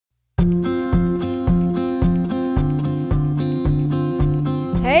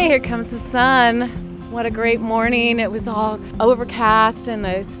here comes the sun. What a great morning. It was all overcast and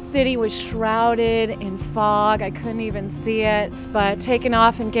the city was shrouded in fog. I couldn't even see it. But taking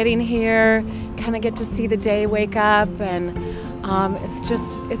off and getting here, kind of get to see the day wake up, and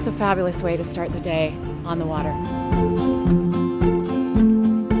it's a fabulous way to start the day on the water.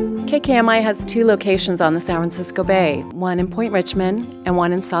 KKMI has 2 locations on the San Francisco Bay, one in Point Richmond and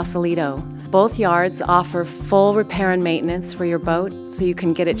one in Sausalito. Both yards offer full repair and maintenance for your boat so you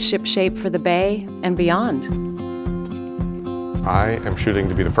can get it ship-shape for the bay and beyond. I am shooting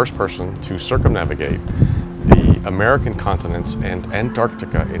to be the first person to circumnavigate the American continents and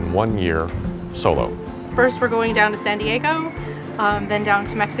Antarctica in 1 year solo. First we're going down to San Diego, then down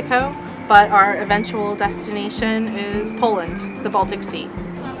to Mexico, but our eventual destination is Poland, the Baltic Sea.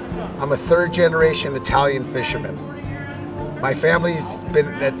 I'm a 3rd-generation Italian fisherman. My family's been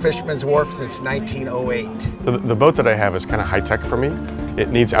at Fisherman's Wharf since 1908. The boat that I have is kind of high-tech for me. It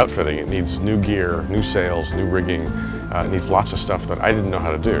needs outfitting, it needs new gear, new sails, new rigging. It needs lots of stuff that I didn't know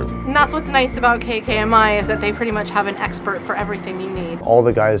how to do. And that's what's nice about KKMI, is that they pretty much have an expert for everything you need. All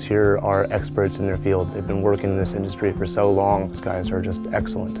the guys here are experts in their field. They've been working in this industry for so long. These guys are just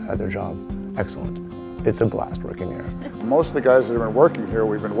excellent at their job. Excellent. It's a blast working here. Most of the guys that have been working here,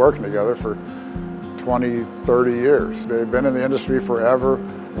 we've been working together for 20, 30 years. They've been in the industry forever,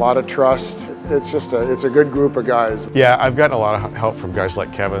 a lot of trust. It's a good group of guys. Yeah, I've gotten a lot of help from guys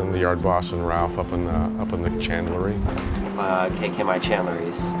like Kevin, the yard boss, and Ralph up in the chandlery. KKMI chandlery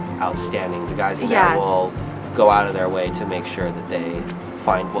is outstanding. The guys in there will go out of their way to make sure that they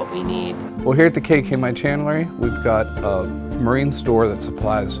find what we need. Well, here at the KKMI chandlery, we've got a marine store that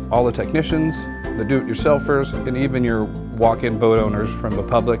supplies all the technicians, the do-it-yourselfers, and even your walk-in boat owners from the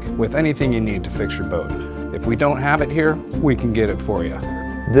public with anything you need to fix your boat. If we don't have it here, we can get it for you.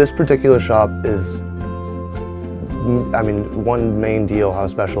 This particular shop is, one main deal how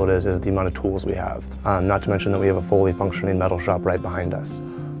special it is the amount of tools we have. Not to mention that we have a fully functioning metal shop right behind us.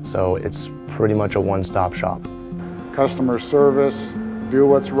 So it's pretty much a one-stop shop. Customer service, do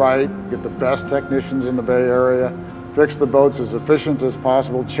what's right, get the best technicians in the Bay Area, fix the boats as efficient as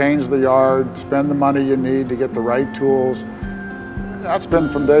possible, change the yard, spend the money you need to get the right tools. That's been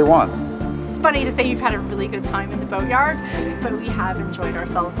from day one. It's funny to say you've had a really good time in the boatyard, but we have enjoyed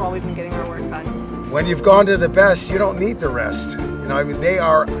ourselves while we've been getting our work done. When you've gone to the best, you don't need the rest. They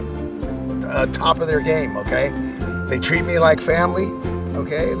are top of their game, okay? They treat me like family,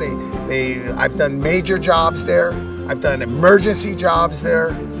 okay? I've done major jobs there. I've done emergency jobs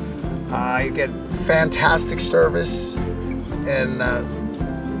there. I get fantastic service, and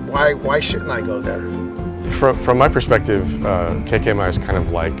why shouldn't I go there? From my perspective, KKMI is kind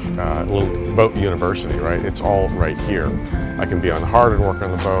of like a little boat university, right? It's all right here. I can be on the hard and work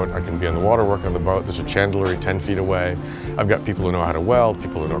on the boat. I can be on the water, work on the boat. There's a chandlery 10 feet away. I've got people who know how to weld,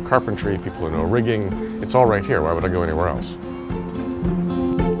 people who know carpentry, people who know rigging. It's all right here. Why would I go anywhere else?